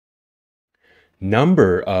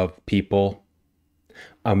Number of people,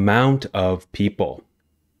 amount of people.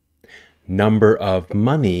 Number of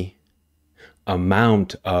money,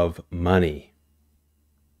 amount of money.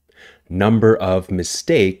 Number of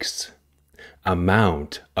mistakes,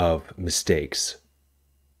 amount of mistakes.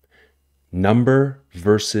 Number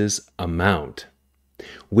versus amount.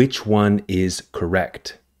 Which one is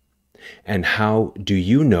correct? And how do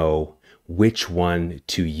you know which one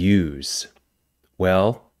to use?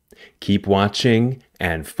 Well, keep watching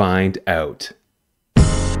and find out.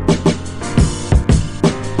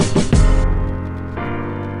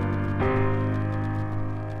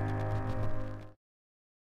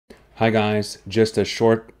 Hi guys, just a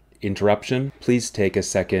short interruption. Please take a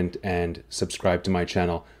second and subscribe to my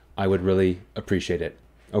channel. I would really appreciate it.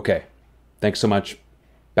 Okay, thanks so much.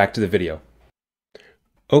 Back to the video.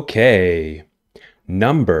 Okay,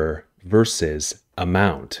 number versus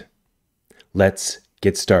amount. Let's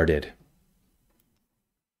get started.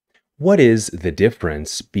 What is the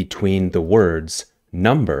difference between the words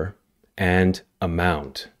number and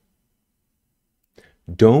amount?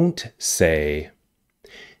 Don't say,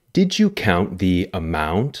 "Did you count the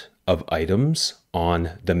amount of items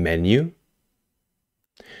on the menu?"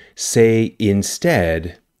 Say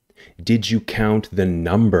instead, "Did you count the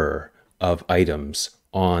number of items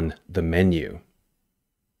on the menu?"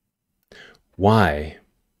 Why?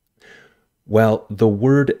 Well, the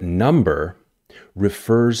word number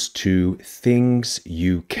refers to things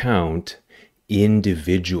you count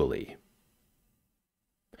individually.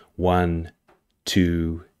 1,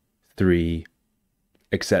 2, 3,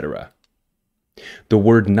 etc. The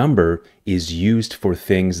word number is used for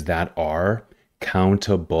things that are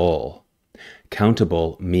countable.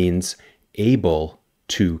 Countable means able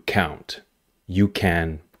to count. You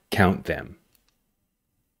can count them.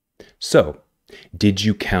 So, did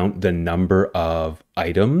you count the number of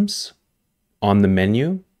items on the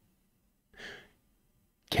menu?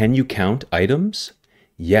 Can you count items?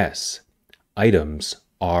 Yes, items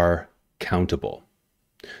are countable.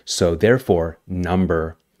 So therefore,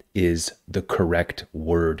 number is the correct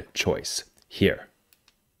word choice here.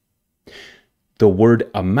 The word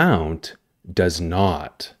amount does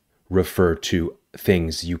not refer to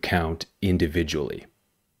things you count individually.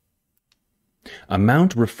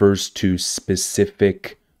 Amount refers to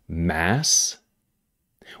specific mass,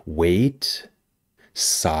 weight,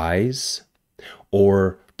 size,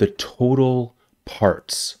 or the total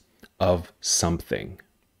parts of something.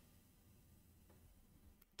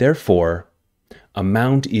 Therefore,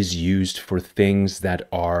 amount is used for things that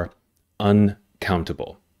are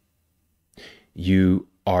uncountable. You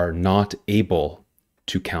are not able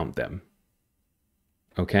to count them.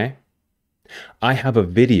 Okay? I have a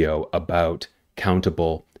video about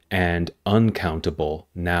countable and uncountable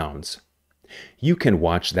nouns. You can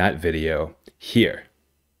watch that video here.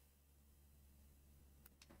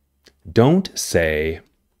 Don't say,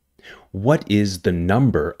 "What is the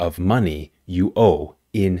number of money you owe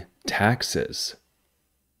in taxes?"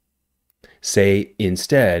 Say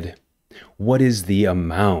instead, "What is the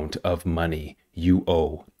amount of money you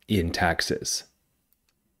owe in taxes?"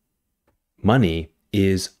 Money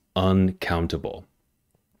is uncountable.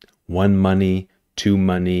 1 money, 2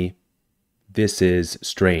 money. This is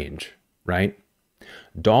strange, right?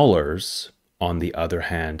 Dollars, on the other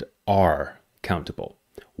hand, are countable.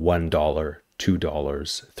 $1,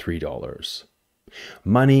 $2, $3.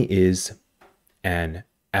 Money is an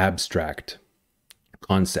abstract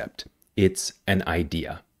concept. It's an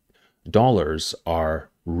idea. Dollars are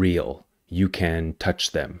real. You can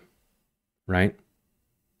touch them, right?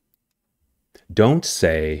 Don't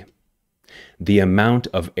say, "The amount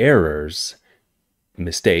of errors,"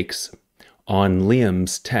 mistakes, "on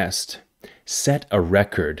Liam's test set a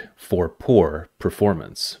record for poor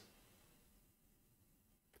performance."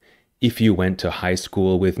 If you went to high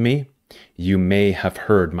school with me, you may have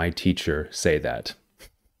heard my teacher say that.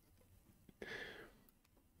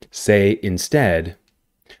 Say instead,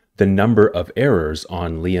 "The number of errors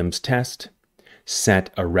on Liam's test set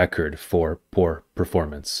a record for poor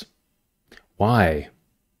performance." Why?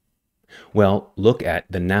 Well, look at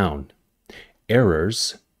the noun.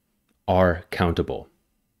 Errors are countable.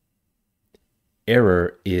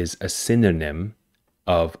 Error is a synonym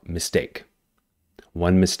of mistake.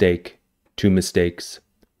 1 mistake, 2 mistakes,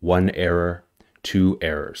 1 error, 2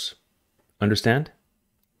 errors. Understand?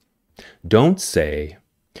 Don't say,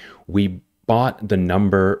 "We bought the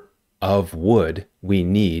number of wood we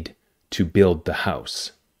need to build the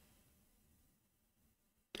house."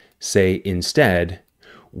 Say instead,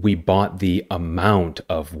 "We bought the amount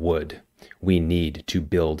of wood we need to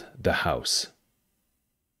build the house."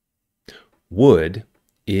 Wood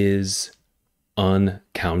is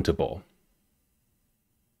uncountable.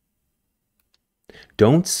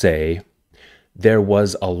 Don't say, there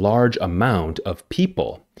was a large amount of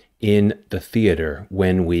people in the theater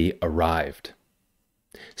when we arrived.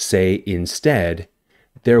 Say instead,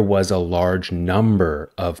 there was a large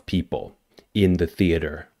number of people in the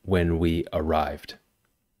theater when we arrived.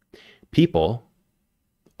 People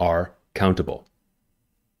are countable.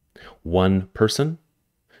 1 person,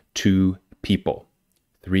 2 people,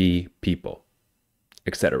 3 people,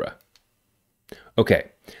 etc.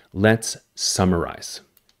 Okay, let's summarize.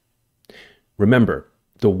 Remember,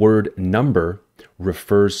 the word number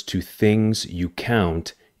refers to things you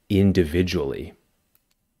count individually.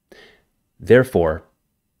 Therefore,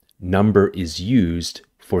 number is used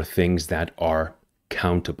for things that are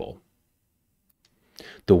countable.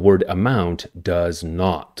 The word amount does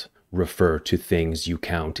not refer to things you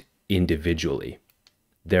count individually.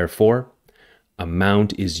 Therefore,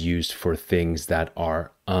 amount is used for things that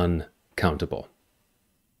are uncountable.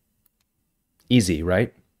 Easy,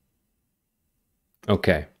 right?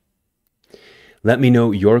 Okay. Let me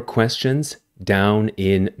know your questions down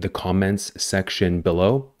in the comments section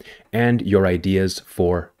below and your ideas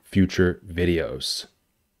for future videos.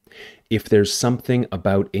 If there's something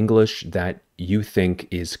about English that you think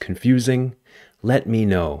is confusing, let me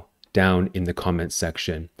know down in the comments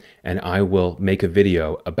section and I will make a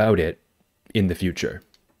video about it in the future.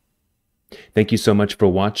 Thank you so much for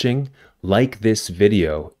watching. Like this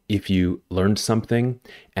video if you learned something,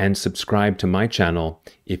 and subscribe to my channel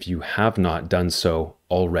if you have not done so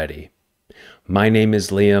already. My name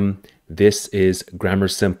is Liam. This is Grammar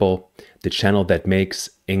Simple, the channel that makes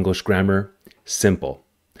English grammar simple.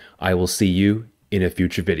 I will see you in a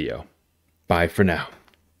future video. Bye for now.